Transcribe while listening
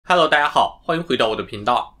Hello， 大家好，欢迎回到我的频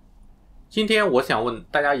道。今天我想问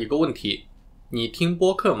大家一个问题，你听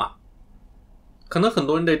播客吗？可能很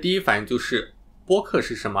多人的第一反应就是播客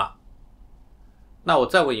是什么？那我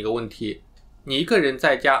再问一个问题，你一个人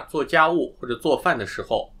在家做家务或者做饭的时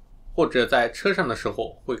候，或者在车上的时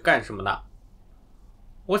候会干什么呢？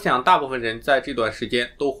我想大部分人在这段时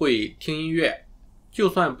间都会听音乐，就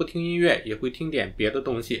算不听音乐也会听点别的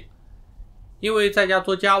东西。因为在家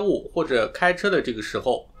做家务或者开车的这个时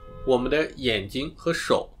候，我们的眼睛和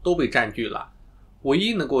手都被占据了，唯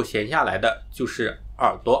一能够闲下来的就是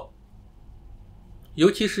耳朵。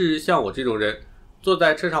尤其是像我这种人，坐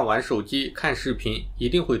在车上玩手机看视频一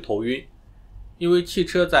定会头晕，因为汽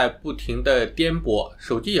车在不停的颠簸，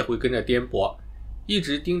手机也会跟着颠簸，一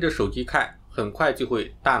直盯着手机看，很快就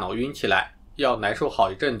会大脑晕起来，要难受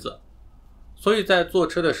好一阵子。所以在坐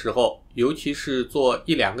车的时候，尤其是坐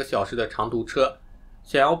1-2个小时的长途车，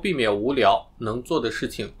想要避免无聊，能做的事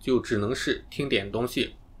情就只能是听点东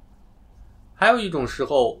西。还有一种时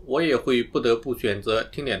候，我也会不得不选择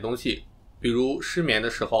听点东西，比如失眠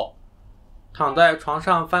的时候，躺在床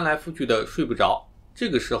上翻来覆去的睡不着，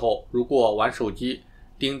这个时候如果玩手机，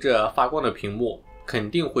盯着发光的屏幕，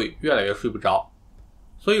肯定会越来越睡不着，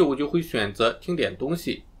所以我就会选择听点东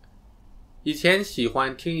西。以前喜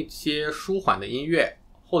欢听一些舒缓的音乐，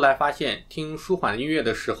后来发现听舒缓音乐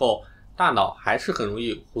的时候，大脑还是很容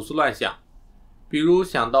易胡思乱想，比如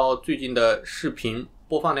想到最近的视频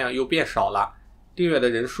播放量又变少了，订阅的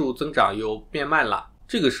人数增长又变慢了，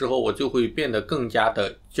这个时候我就会变得更加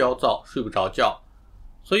的焦躁，睡不着觉，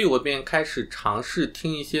所以我便开始尝试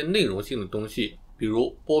听一些内容性的东西，比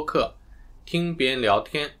如播客，听别人聊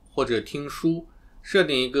天或者听书，设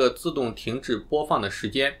定一个自动停止播放的时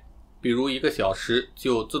间，比如1个小时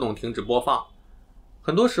就自动停止播放，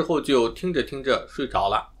很多时候就听着听着睡着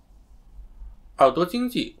了。耳朵经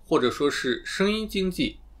济或者说是声音经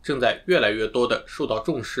济正在越来越多的受到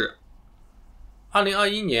重视。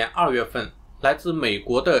2021年2月份，来自美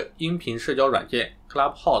国的音频社交软件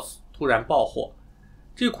Clubhouse 突然爆火。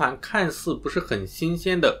这款看似不是很新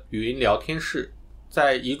鲜的语音聊天室，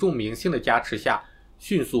在一众明星的加持下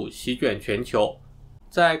迅速席卷全球，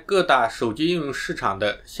在各大手机应用市场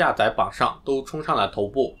的下载榜上都冲上了头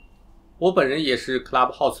部。我本人也是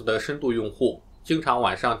Clubhouse 的深度用户，经常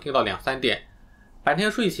晚上听到2-3点，白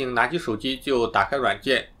天睡醒拿起手机就打开软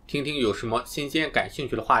件，听听有什么新鲜感兴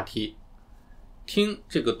趣的话题。听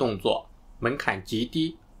这个动作门槛极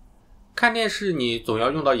低，看电视你总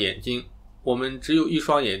要用到眼睛，我们只有一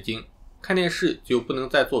双眼睛，看电视就不能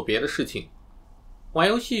再做别的事情。玩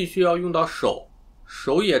游戏需要用到手，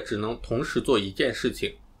手也只能同时做一件事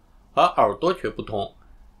情，而耳朵却不同，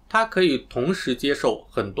它可以同时接受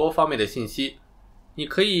很多方面的信息，你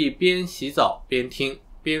可以边洗澡边听，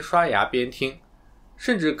边刷牙边听，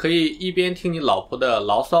甚至可以一边听你老婆的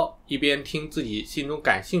牢骚，一边听自己心中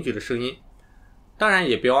感兴趣的声音。当然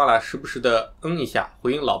也别忘了时不时的一下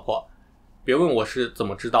回应老婆，别问我是怎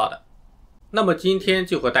么知道的。那么今天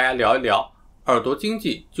就和大家聊一聊耳朵经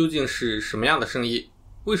济究竟是什么样的生意，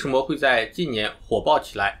为什么会在近年火爆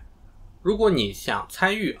起来，如果你想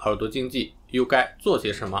参与耳朵经济又该做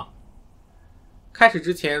些什么。开始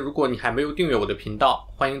之前，如果你还没有订阅我的频道，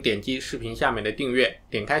欢迎点击视频下面的订阅，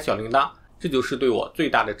点开小铃铛，这就是对我最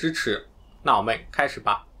大的支持。那我们开始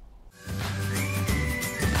吧。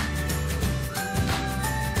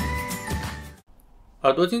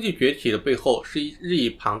耳朵经济崛起的背后是日益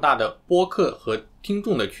庞大的播客和听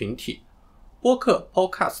众的群体。播客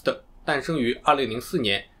Podcast 诞生于2004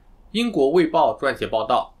年，英国卫报撰写报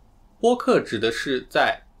道，播客指的是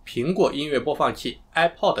在苹果音乐播放器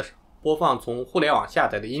iPod 上播放从互联网下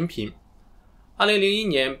载的音频。2001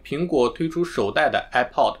年，苹果推出首代的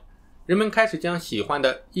iPod， 人们开始将喜欢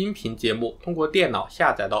的音频节目通过电脑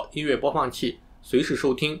下载到音乐播放器，随时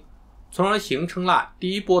收听，从而形成了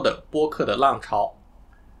第一波的播客的浪潮。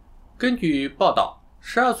根据报道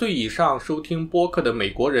，12岁以上收听播客的美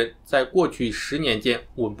国人在过去10年间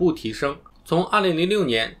稳步提升，从2006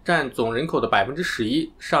年占总人口的 11%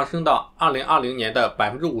 上升到2020年的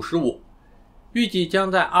 55%， 预计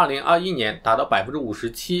将在2021年达到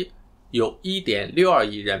 57%， 有 1.62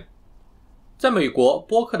 亿人。在美国，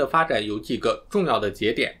播客的发展有几个重要的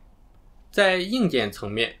节点。在硬件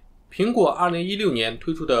层面，苹果2016年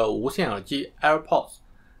推出的无线耳机 AirPods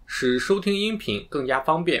使收听音频更加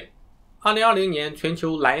方便。2020年全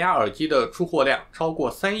球蓝牙耳机的出货量超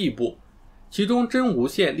过3亿部，其中真无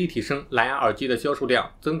线立体声蓝牙耳机的销售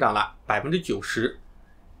量增长了 90%。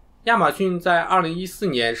亚马逊在2014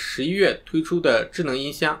年11月推出的智能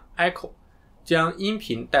音箱 Echo 将音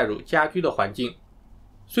频带入家居的环境。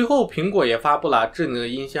随后苹果也发布了智能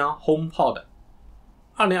音箱 HomePod。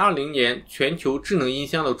2020年全球智能音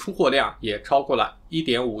箱的出货量也超过了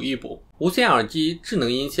 1.5 亿部。无线耳机、智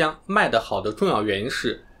能音箱卖得好的重要原因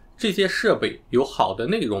是这些设备有好的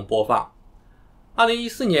内容播放。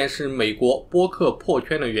2014年是美国播客破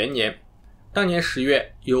圈的元年，当年10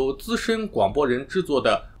月，由资深广播人制作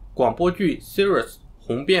的广播剧 Series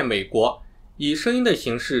红遍美国，以声音的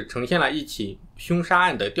形式呈现了一起凶杀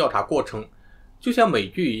案的调查过程，就像美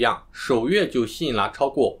剧一样，首月就吸引了超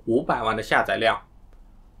过500万的下载量。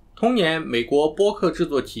同年，美国播客制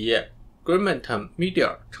作企业 Gramenton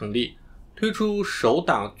Media 成立，推出首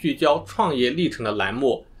档聚焦创业历程的栏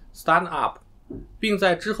目 Startup， 并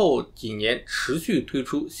在之后几年持续推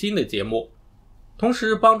出新的节目，同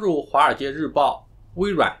时帮助华尔街日报、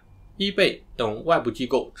微软、eBay 等外部机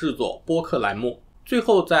构制作播客栏目，最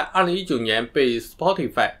后在2019年被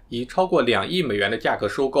Spotify 以超过2亿美元的价格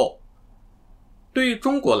收购。对于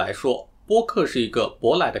中国来说，播客是一个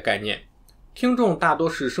舶来的概念，听众大多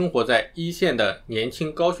是生活在一线的年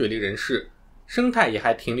轻高学历人士，生态也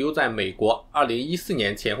还停留在美国2014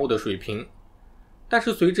年前后的水平。但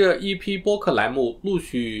是随着一批播客栏目陆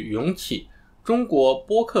续涌起，中国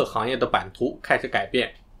播客行业的版图开始改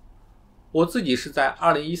变。我自己是在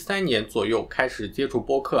2013年左右开始接触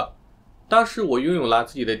播客，当时我拥有了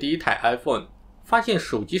自己的第一台 iPhone， 发现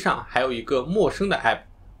手机上还有一个陌生的 App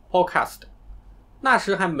Podcast， 那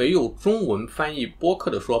时还没有中文翻译播客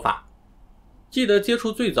的说法。记得接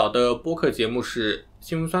触最早的播客节目是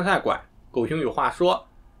新闻酸菜馆、狗熊有话说，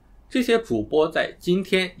这些主播在今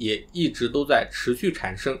天也一直都在持续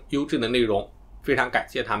产生优质的内容，非常感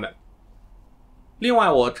谢他们。另外，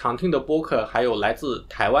我常听的播客还有来自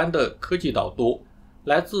台湾的科技导读，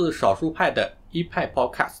来自少数派的一派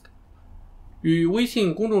Podcast。 与微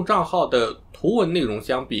信公众账号的图文内容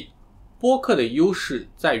相比，播客的优势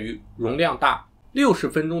在于容量大，60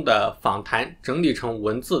分钟的访谈整理成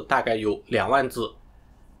文字大概有2万字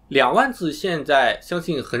，2万字现在相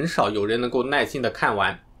信很少有人能够耐心的看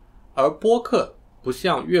完，而播客不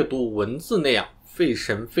像阅读文字那样费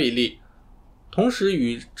神费力，同时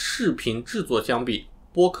与视频制作相比，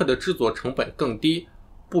播客的制作成本更低，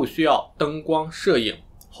不需要灯光摄影，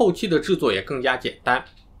后期的制作也更加简单。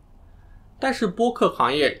但是播客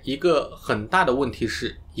行业一个很大的问题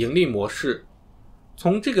是盈利模式。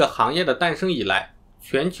从这个行业的诞生以来，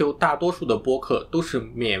全球大多数的播客都是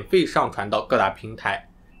免费上传到各大平台，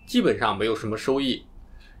基本上没有什么收益，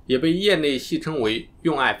也被业内戏称为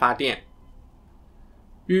用爱发电。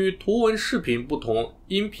与图文视频不同，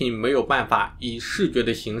音频没有办法以视觉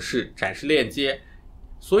的形式展示链接，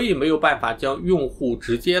所以没有办法将用户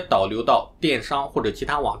直接导流到电商或者其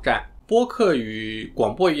他网站。播客与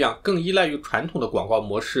广播一样，更依赖于传统的广告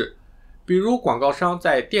模式，比如广告商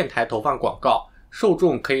在电台投放广告，受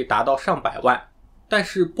众可以达到上百万，但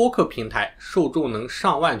是播客平台受众能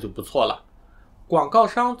上万就不错了。广告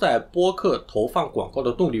商在播客投放广告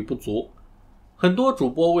的动力不足，很多主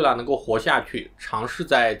播为了能够活下去，尝试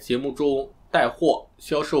在节目中带货、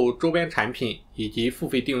销售周边产品以及付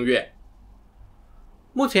费订阅。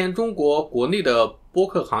目前中国国内的播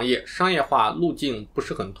客行业商业化路径不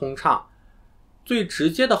是很通畅，最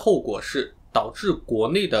直接的后果是导致国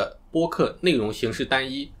内的播客内容形式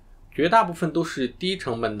单一，绝大部分都是低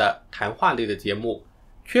成本的谈话类的节目，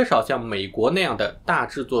缺少像美国那样的大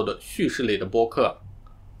制作的叙事类的播客。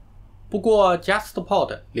不过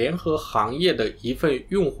JustPod 联合行业的一份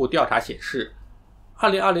用户调查显示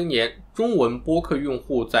，2020年中文播客用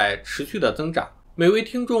户在持续的增长，每位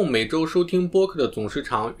听众每周收听播客的总时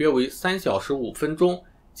长约为3小时5分钟，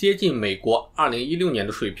接近美国2016年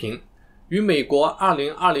的水平，与美国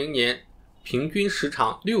2020年平均时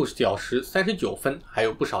长6小时39分还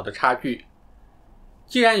有不少的差距。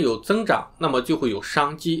既然有增长，那么就会有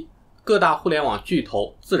商机，各大互联网巨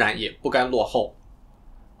头自然也不甘落后。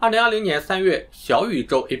2020年3月，小宇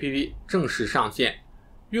宙 APP 正式上线，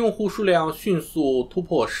用户数量迅速突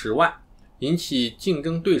破10万，引起竞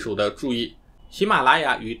争对手的注意。喜马拉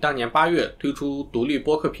雅于当年8月推出独立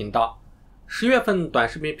播客频道，10月份短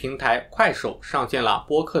视频平台快手上线了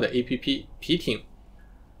播客的 APP 皮艇。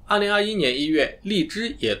2021年1月，荔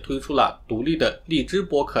枝也推出了独立的荔枝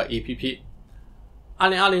播客 APP。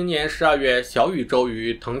2020年12月，小宇宙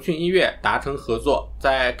与腾讯音乐达成合作，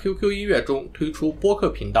在 QQ 音乐中推出播客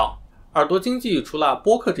频道。耳朵经济除了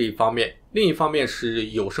播客这一方面，另一方面是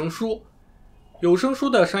有声书。有声书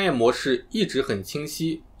的商业模式一直很清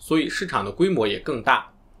晰，所以市场的规模也更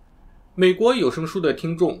大。美国有声书的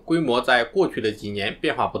听众规模在过去的几年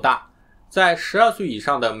变化不大，在12岁以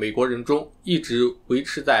上的美国人中一直维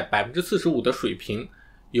持在 45% 的水平，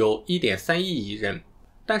有 1.3 亿人，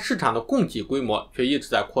但市场的供给规模却一直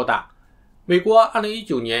在扩大。美国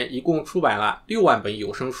2019年一共出版了6万本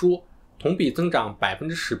有声书，同比增长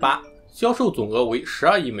 18%， 销售总额为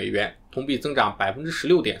12亿美元，同比增长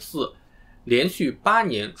 16.4%， 连续8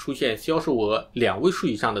年出现销售额2位数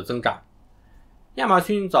以上的增长。亚马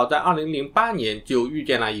逊早在2008年就预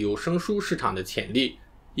见了有声书市场的潜力，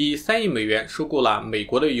以3亿美元收购了美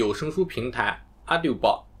国的有声书平台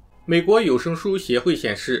Audible。 美国有声书协会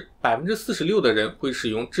显示 46% 的人会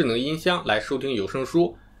使用智能音箱来收听有声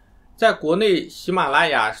书。在国内，喜马拉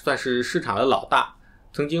雅算是市场的老大，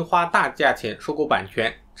曾经花大价钱收购版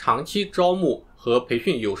权，长期招募和培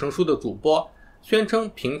训有声书的主播，宣称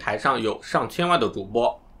平台上有上千万的主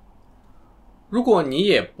播。如果你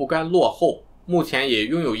也不甘落后，目前也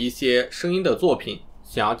拥有一些声音的作品，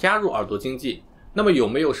想要加入耳朵经济，那么有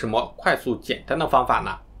没有什么快速简单的方法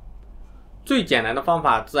呢？最简单的方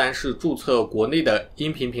法自然是注册国内的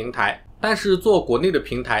音频平台，但是做国内的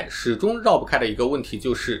平台始终绕不开的一个问题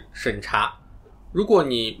就是审查。如果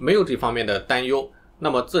你没有这方面的担忧，那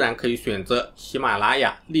么自然可以选择喜马拉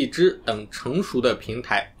雅、荔枝等成熟的平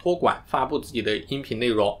台托管发布自己的音频内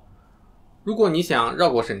容。如果你想绕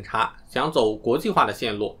过审查，想走国际化的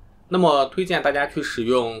线路，那么推荐大家去使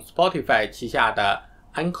用 Spotify 旗下的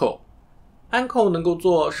Anchor。Anchor 能够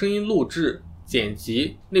做声音录制、剪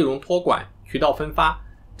辑、内容托管、渠道分发，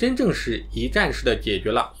真正是一站式的解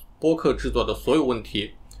决了播客制作的所有问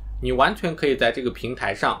题。你完全可以在这个平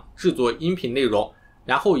台上制作音频内容，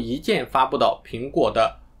然后一键发布到苹果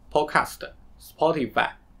的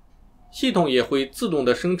Podcast、Spotify， 系统也会自动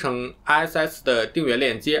的生成 RSS 的订阅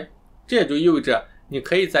链接。这也就意味着你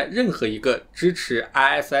可以在任何一个支持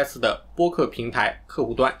RSS 的播客平台客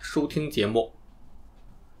户端收听节目。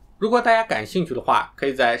如果大家感兴趣的话，可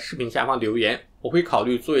以在视频下方留言，我会考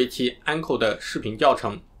虑做一期 Anchor 的视频教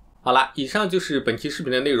程。好了，以上就是本期视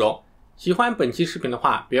频的内容。喜欢本期视频的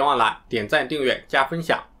话，别忘了点赞、订阅、加分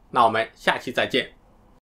享。那我们下期再见。